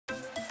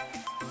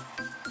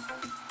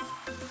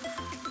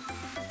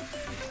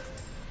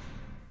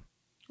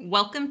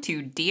Welcome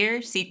to Dear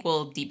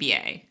SQL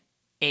DBA,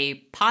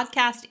 a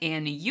podcast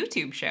and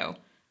YouTube show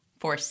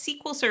for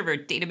SQL Server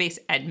database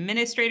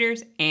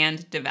administrators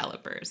and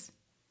developers.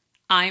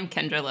 I'm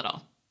Kendra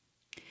Little.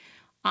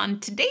 On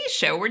today's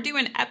show, we're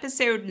doing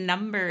episode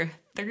number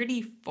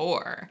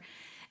 34,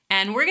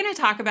 and we're going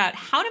to talk about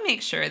how to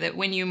make sure that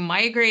when you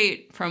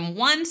migrate from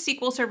one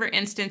SQL Server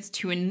instance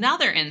to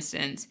another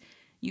instance,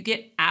 you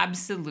get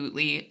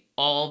absolutely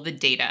all the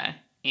data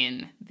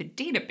in the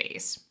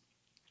database.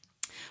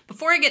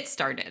 Before I get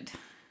started,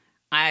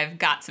 I've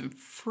got some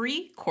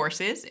free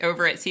courses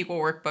over at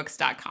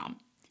SQLworkbooks.com.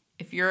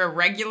 If you're a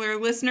regular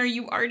listener,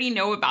 you already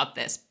know about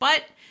this,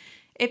 but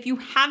if you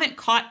haven't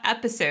caught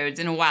episodes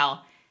in a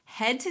while,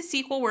 head to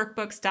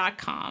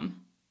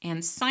SQLworkbooks.com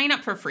and sign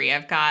up for free.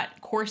 I've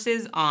got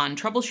courses on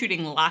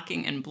troubleshooting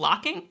locking and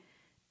blocking,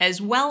 as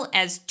well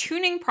as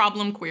tuning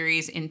problem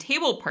queries in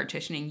table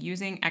partitioning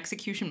using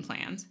execution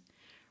plans.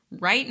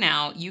 Right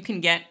now, you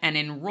can get an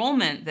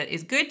enrollment that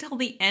is good till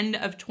the end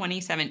of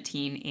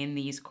 2017 in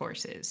these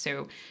courses,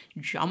 so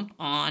jump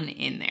on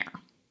in there.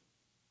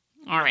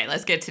 All right,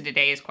 let's get to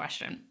today's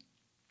question.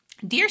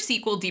 Dear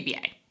SQL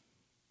DBA,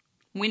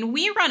 when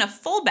we run a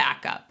full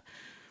backup,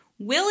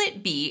 will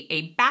it be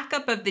a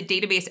backup of the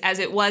database as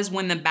it was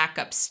when the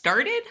backup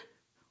started,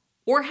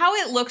 or how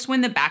it looks when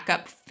the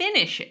backup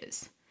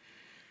finishes?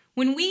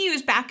 When we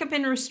use backup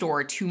and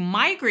restore to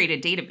migrate a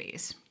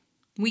database,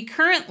 we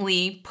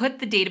currently put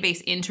the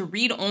database into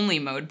read-only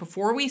mode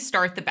before we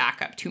start the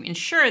backup to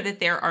ensure that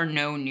there are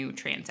no new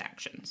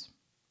transactions.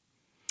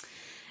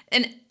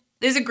 And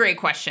this is a great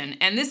question.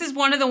 And this is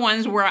one of the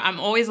ones where I'm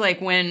always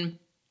like, when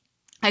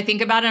I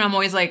think about it, I'm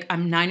always like,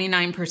 I'm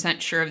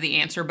 99% sure of the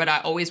answer, but I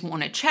always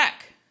want to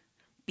check.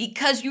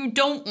 Because you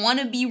don't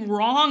want to be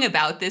wrong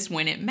about this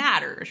when it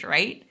matters,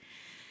 right?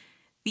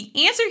 The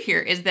answer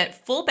here is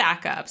that full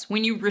backups,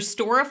 when you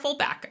restore a full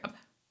backup,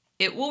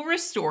 it will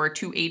restore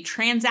to a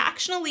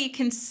transactionally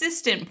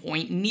consistent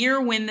point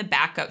near when the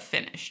backup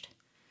finished.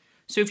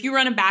 So if you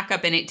run a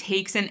backup and it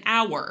takes an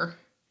hour,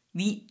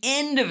 the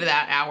end of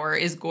that hour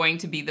is going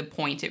to be the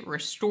point it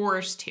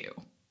restores to.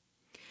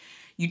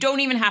 You don't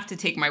even have to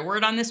take my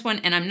word on this one,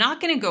 and I'm not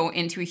going to go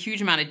into a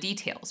huge amount of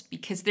details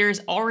because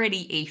there's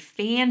already a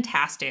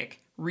fantastic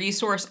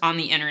resource on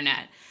the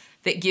internet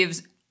that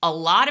gives a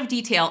lot of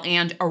detail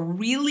and a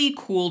really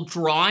cool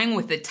drawing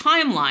with a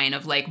timeline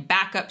of like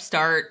backup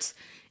starts,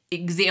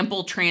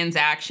 example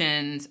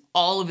transactions,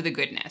 all of the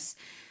goodness.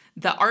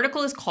 The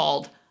article is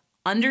called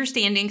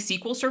Understanding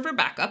SQL Server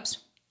Backups.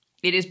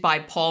 It is by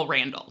Paul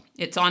Randall.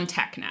 It's on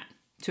TechNet.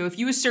 So if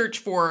you search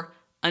for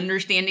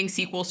Understanding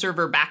SQL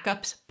Server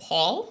Backups,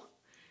 Paul,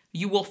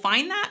 you will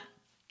find that.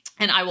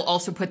 And I will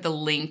also put the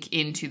link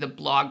into the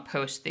blog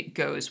post that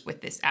goes with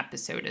this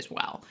episode as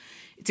well.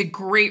 It's a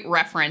great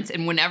reference.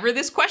 And whenever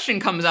this question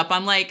comes up,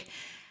 I'm like,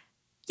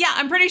 yeah,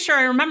 I'm pretty sure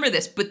I remember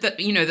this, but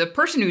the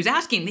person who's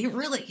asking,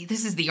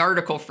 this is the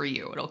article for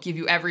you. It'll give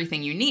you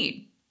everything you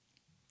need.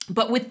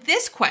 But with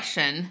this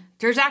question,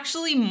 there's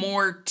actually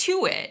more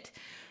to it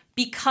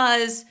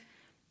because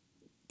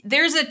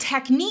there's a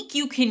technique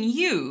you can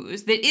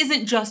use that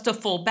isn't just a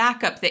full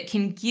backup that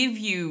can give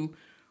you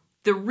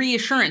the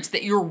reassurance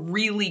that you're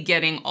really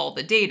getting all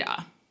the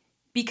data.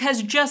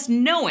 Because just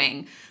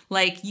knowing,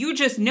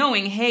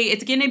 hey,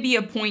 it's going to be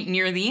a point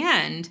near the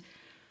end,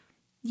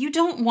 you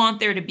don't want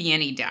there to be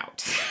any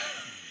doubt.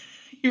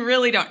 You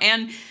really don't.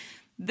 And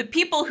the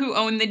people who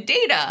own the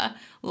data,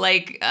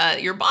 like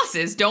your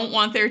bosses, don't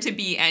want there to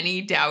be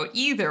any doubt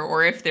either.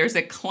 Or if there's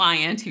a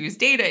client whose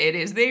data it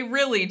is, they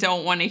really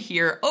don't want to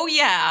hear, oh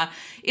yeah,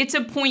 it's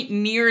a point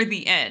near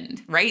the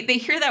end, right? They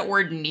hear that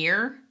word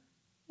near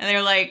and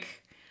they're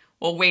like,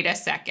 well, wait a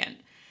second.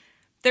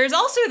 There's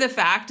also the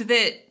fact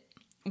that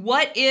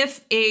what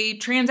if a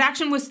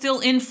transaction was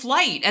still in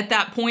flight at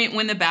that point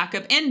when the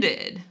backup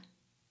ended?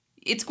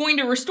 It's going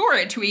to restore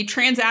it to a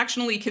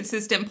transactionally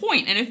consistent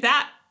point. And if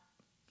that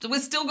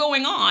was still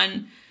going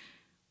on,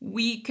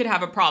 we could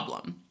have a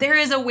problem. There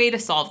is a way to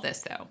solve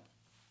this though.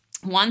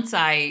 Once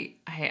I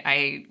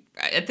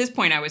at this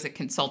point I was a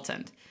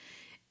consultant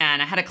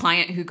and I had a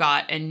client who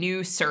got a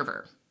new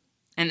server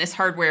and this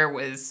hardware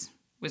was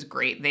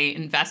great. They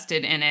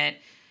invested in it.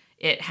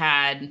 It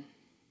had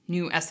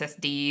new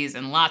SSDs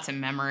and lots of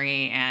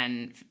memory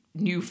and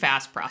new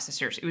fast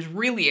processors. It was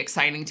really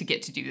exciting to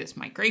get to do this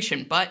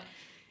migration, but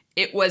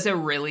it was a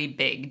really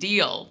big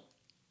deal.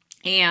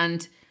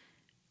 And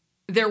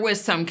there was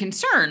some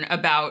concern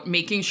about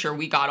making sure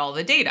we got all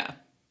the data.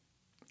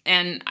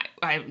 And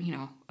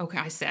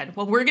I said,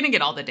 well, we're going to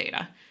get all the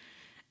data.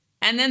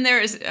 And then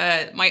there's,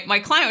 my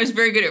client was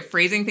very good at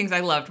phrasing things. I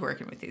loved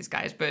working with these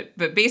guys, but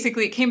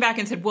basically it came back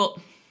and said, well,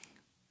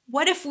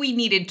 what if we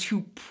needed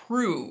to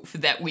prove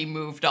that we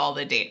moved all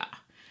the data?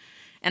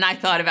 And I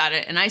thought about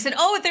it and I said,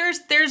 oh,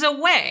 there's a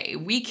way.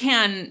 We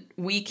can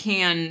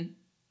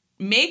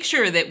make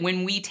sure that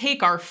when we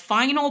take our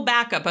final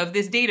backup of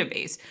this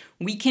database,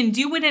 we can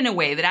do it in a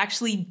way that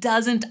actually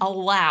doesn't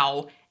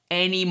allow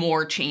any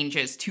more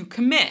changes to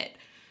commit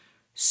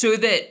so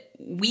that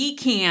we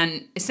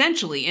can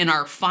essentially, in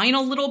our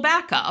final little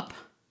backup,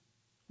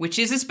 which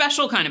is a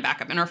special kind of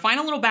backup. In our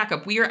final little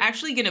backup, we are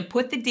actually going to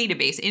put the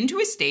database into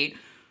a state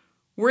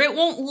where it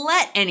won't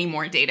let any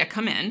more data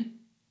come in.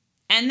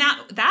 And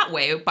that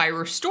way, by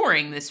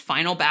restoring this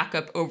final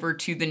backup over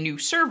to the new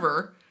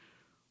server,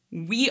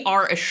 we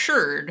are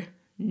assured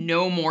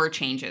no more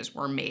changes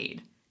were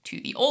made to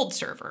the old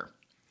server.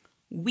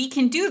 We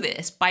can do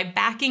this by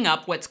backing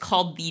up what's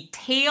called the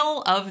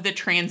tail of the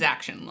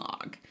transaction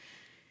log.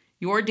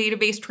 Your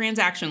database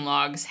transaction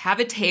logs have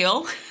a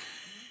tail,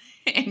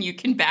 and you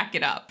can back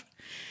it up.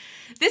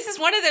 This is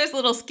one of those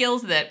little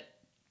skills that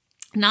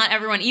not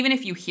everyone, even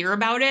if you hear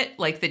about it,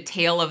 like the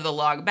tail of the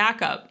log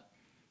backup,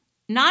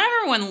 not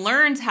everyone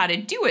learns how to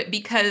do it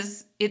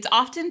because it's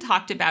often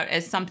talked about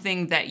as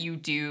something that you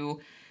do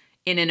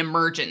in an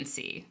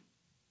emergency.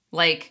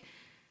 Like,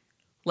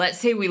 let's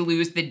say we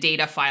lose the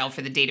data file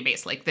for the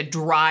database, like the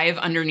drive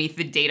underneath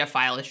the data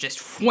file is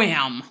just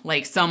wham,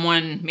 like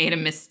someone made a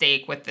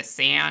mistake with the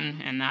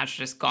SAN and that's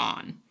just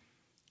gone.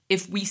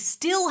 If we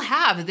still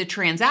have the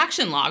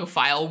transaction log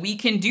file, we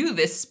can do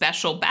this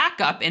special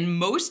backup, and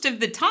most of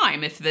the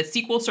time, if the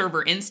SQL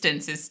Server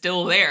instance is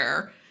still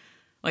there,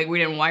 like we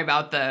didn't wipe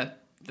out the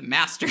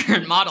master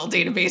and model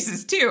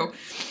databases too,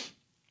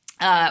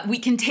 we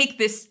can take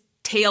this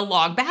tail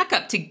log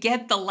backup to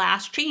get the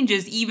last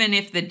changes even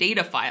if the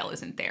data file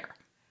isn't there.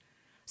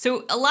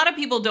 So a lot of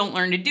people don't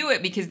learn to do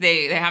it because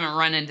they haven't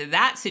run into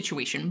that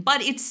situation,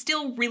 but it's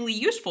still really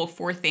useful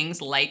for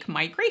things like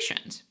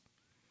migrations.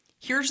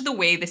 Here's the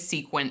way the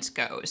sequence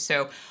goes.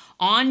 So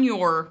on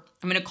your,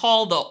 I'm going to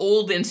call the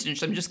old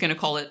instance, I'm just going to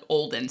call it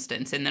old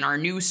instance, and then our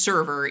new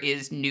server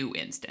is new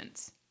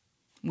instance.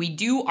 We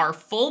do our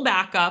full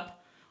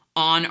backup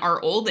on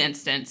our old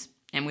instance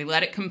and we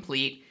let it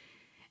complete.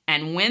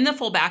 And when the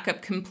full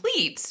backup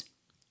completes,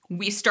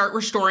 we start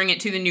restoring it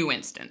to the new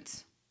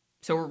instance.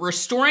 So we're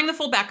restoring the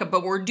full backup,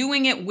 but we're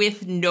doing it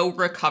with no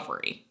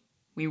recovery.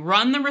 We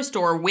run the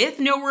restore with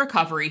no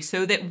recovery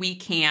so that we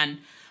can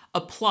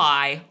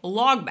apply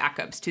log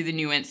backups to the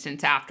new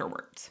instance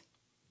afterwards.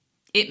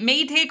 It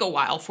may take a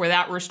while for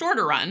that restore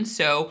to run,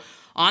 so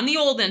on the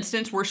old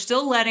instance, we're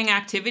still letting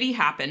activity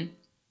happen,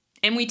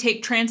 and we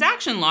take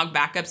transaction log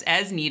backups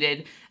as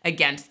needed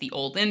against the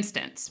old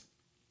instance.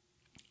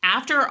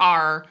 After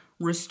our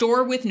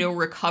restore with no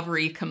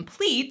recovery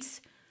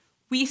completes,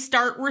 we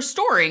start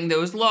restoring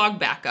those log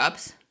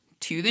backups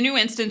to the new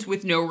instance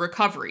with no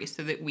recovery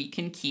so that we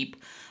can keep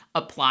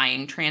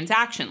applying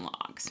transaction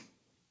logs.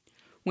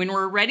 When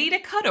we're ready to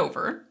cut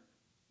over,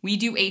 we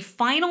do a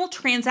final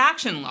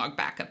transaction log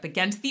backup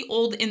against the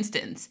old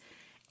instance,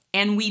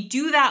 and we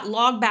do that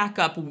log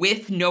backup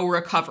with no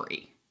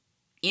recovery.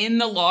 In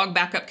the log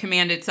backup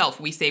command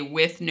itself, we say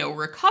with no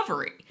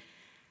recovery.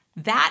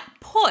 That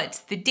puts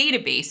the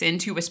database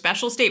into a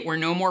special state where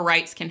no more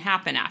writes can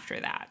happen after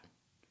that.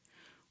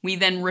 We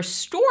then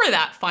restore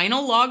that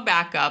final log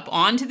backup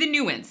onto the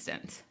new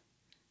instance.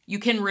 You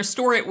can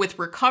restore it with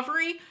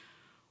recovery,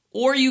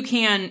 or you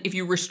can, if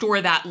you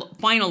restore that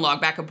final log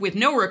backup with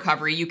no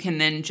recovery, you can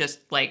then just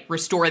like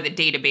restore the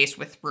database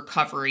with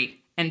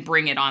recovery and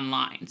bring it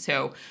online.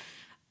 So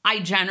I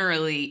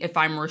generally, if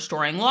I'm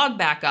restoring log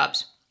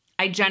backups,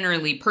 I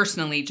generally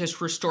personally just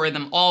restore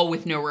them all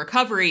with no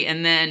recovery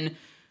and then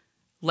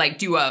like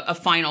do a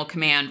final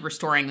command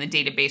restoring the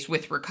database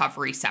with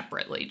recovery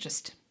separately.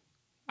 Just,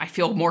 I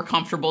feel more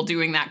comfortable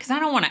doing that because I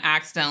don't want to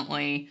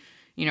accidentally,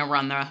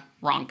 run the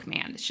wrong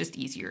command. It's just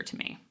easier to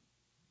me.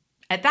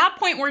 At that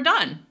point, we're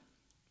done.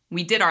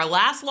 We did our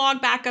last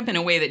log backup in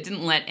a way that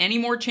didn't let any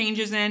more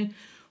changes in.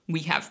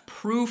 We have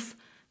proof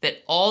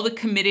that all the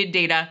committed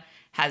data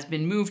has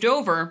been moved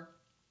over.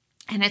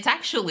 And it's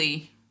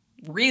actually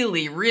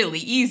really, really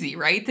easy,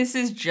 right? This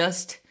is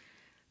just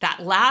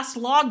that last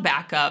log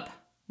backup,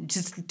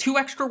 just 2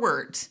 extra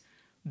words,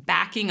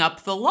 backing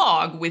up the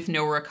log with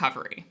no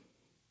recovery.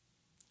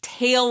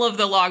 Tail of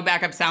the log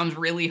backup sounds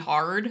really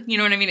hard. You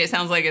know what I mean? It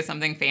sounds like it's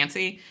something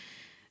fancy.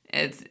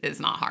 It's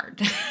not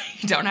hard.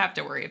 You don't have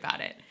to worry about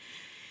it.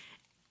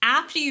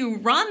 After you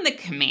run the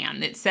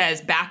command that says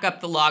back up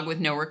the log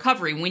with no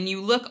recovery, when you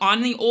look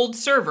on the old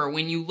server,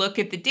 when you look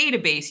at the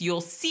database,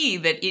 you'll see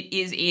that it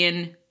is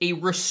in a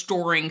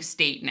restoring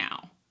state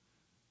now.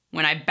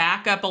 When I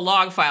back up a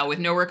log file with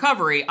no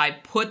recovery, I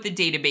put the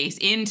database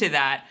into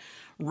that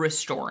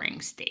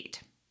restoring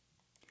state.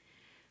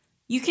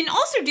 You can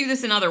also do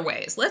this in other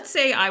ways. Let's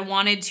say I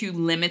wanted to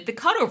limit the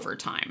cutover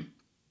time.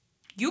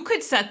 You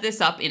could set this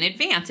up in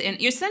advance, and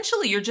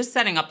essentially you're just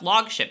setting up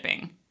log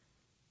shipping.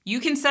 You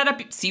can set up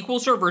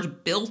SQL Server's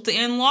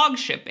built-in log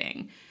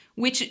shipping,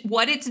 which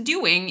what it's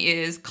doing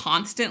is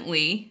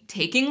constantly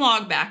taking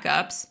log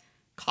backups,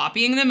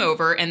 copying them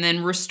over, and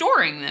then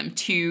restoring them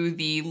to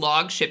the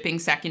log shipping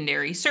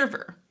secondary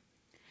server.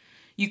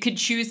 You could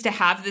choose to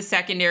have the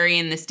secondary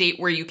in the state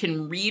where you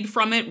can read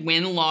from it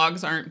when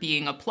logs aren't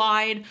being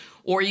applied,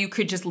 or you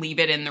could just leave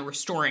it in the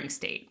restoring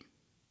state.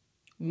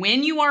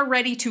 When you are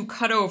ready to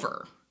cut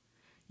over,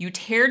 you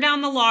tear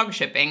down the log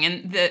shipping,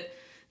 and the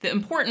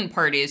important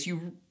part is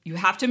you you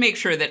have to make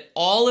sure that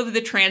all of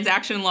the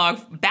transaction log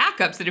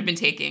backups that have been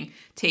taken,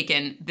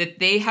 that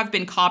they have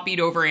been copied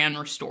over and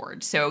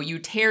restored. So you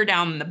tear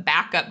down the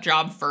backup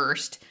job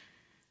first,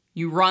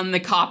 you run the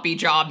copy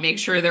job, make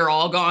sure they're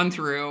all gone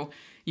through,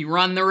 you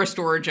run the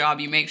restore job,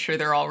 you make sure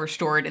they're all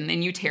restored, and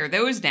then you tear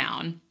those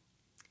down.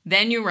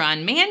 Then you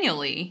run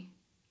manually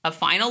a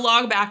final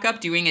log backup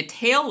doing a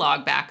tail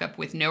log backup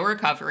with no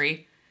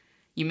recovery.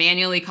 You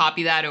manually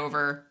copy that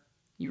over,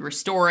 you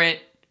restore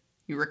it,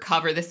 you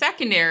recover the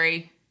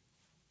secondary,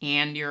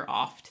 and you're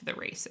off to the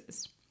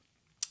races.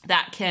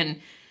 That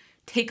can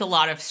take a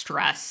lot of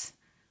stress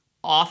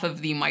off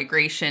of the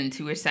migration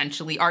to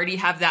essentially already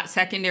have that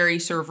secondary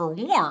server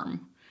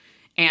warm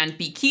and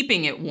be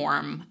keeping it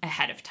warm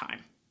ahead of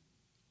time.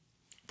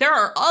 There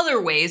are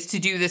other ways to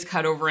do this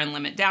cutover and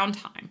limit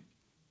downtime.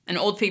 An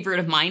old favorite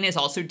of mine is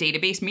also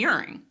database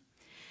mirroring.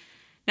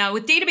 Now,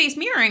 with database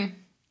mirroring,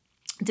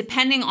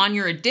 depending on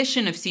your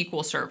edition of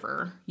SQL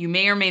Server, you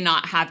may or may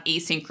not have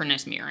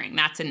asynchronous mirroring.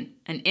 That's an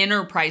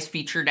enterprise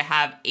feature to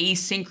have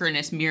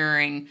asynchronous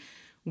mirroring,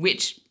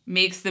 which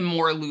makes them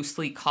more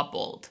loosely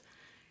coupled.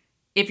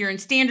 If you're in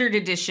standard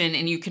edition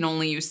and you can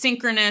only use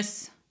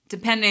synchronous,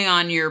 depending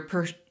on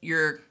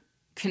your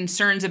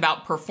concerns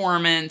about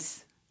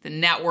performance, the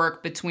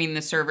network between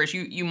the servers,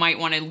 you might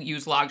want to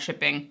use log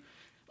shipping,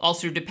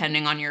 also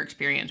depending on your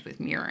experience with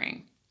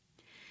mirroring.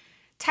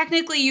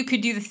 Technically, you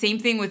could do the same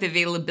thing with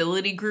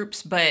availability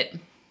groups, but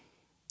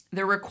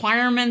the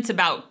requirements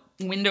about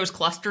Windows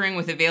clustering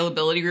with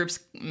availability groups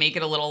make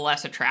it a little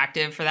less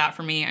attractive for that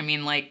for me. I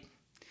mean, like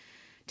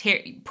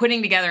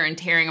putting together and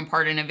tearing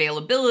apart an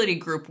availability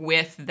group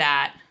with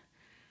that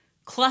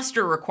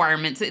cluster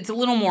requirements, it's a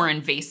little more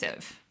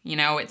invasive. You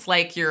know, it's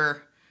like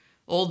your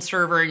old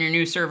server and your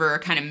new server are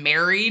kind of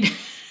married.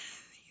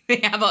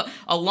 They have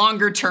a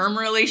longer term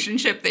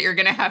relationship that you're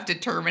going to have to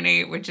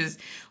terminate, which is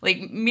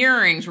like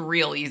mirroring's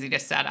real easy to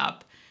set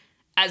up,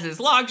 as is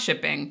log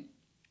shipping.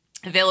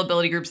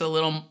 Availability groups a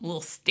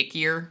little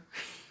stickier,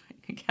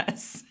 I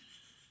guess.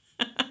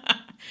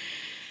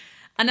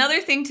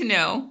 Another thing to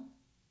know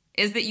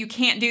is that you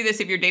can't do this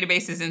if your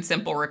database is in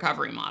simple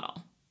recovery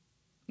model.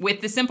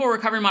 With the simple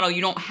recovery model,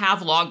 you don't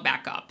have log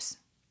backups,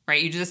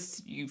 right?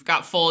 You've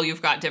got full,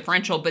 you've got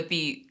differential, but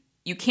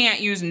you can't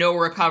use no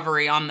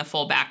recovery on the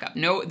full backup.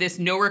 This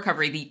no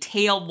recovery, the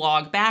tail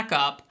log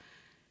backup,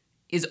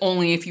 is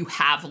only if you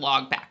have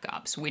log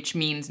backups, which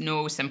means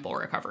no simple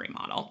recovery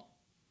model.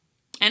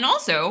 And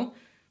also,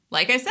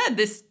 like I said,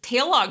 this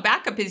tail log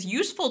backup is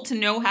useful to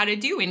know how to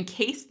do in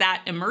case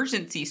that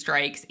emergency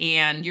strikes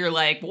and you're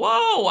like,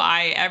 whoa,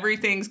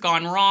 everything's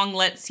gone wrong.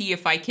 Let's see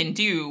if I can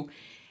do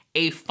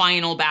a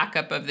final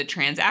backup of the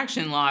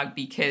transaction log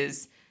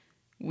because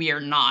we are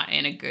not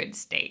in a good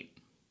state.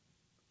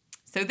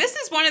 So this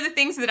is one of the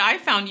things that I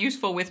found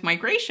useful with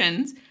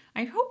migrations.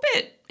 I hope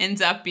it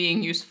ends up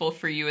being useful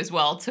for you as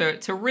well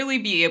to really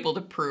be able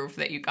to prove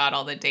that you got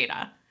all the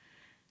data.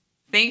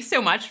 Thanks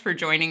so much for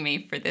joining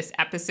me for this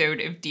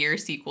episode of Dear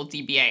SQL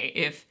DBA.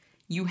 If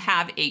you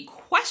have a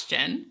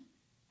question,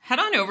 head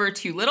on over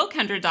to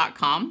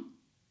littlekendra.com.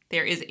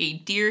 There is a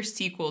Dear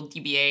SQL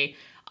DBA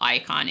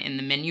icon in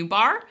the menu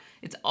bar.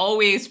 It's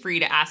always free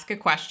to ask a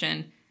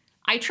question.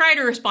 I try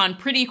to respond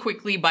pretty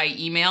quickly by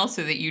email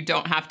so that you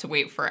don't have to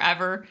wait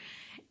forever.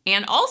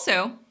 And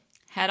also,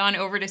 head on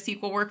over to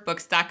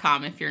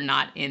SQLworkbooks.com if you're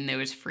not in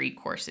those free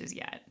courses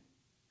yet.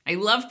 I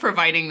love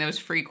providing those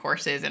free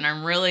courses, and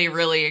I'm really,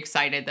 really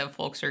excited that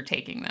folks are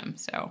taking them.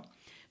 So it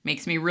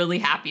makes me really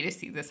happy to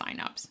see the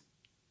signups.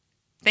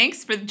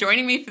 Thanks for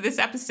joining me for this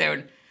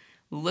episode.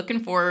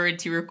 Looking forward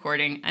to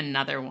recording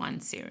another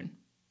one soon.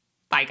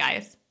 Bye,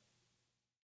 guys.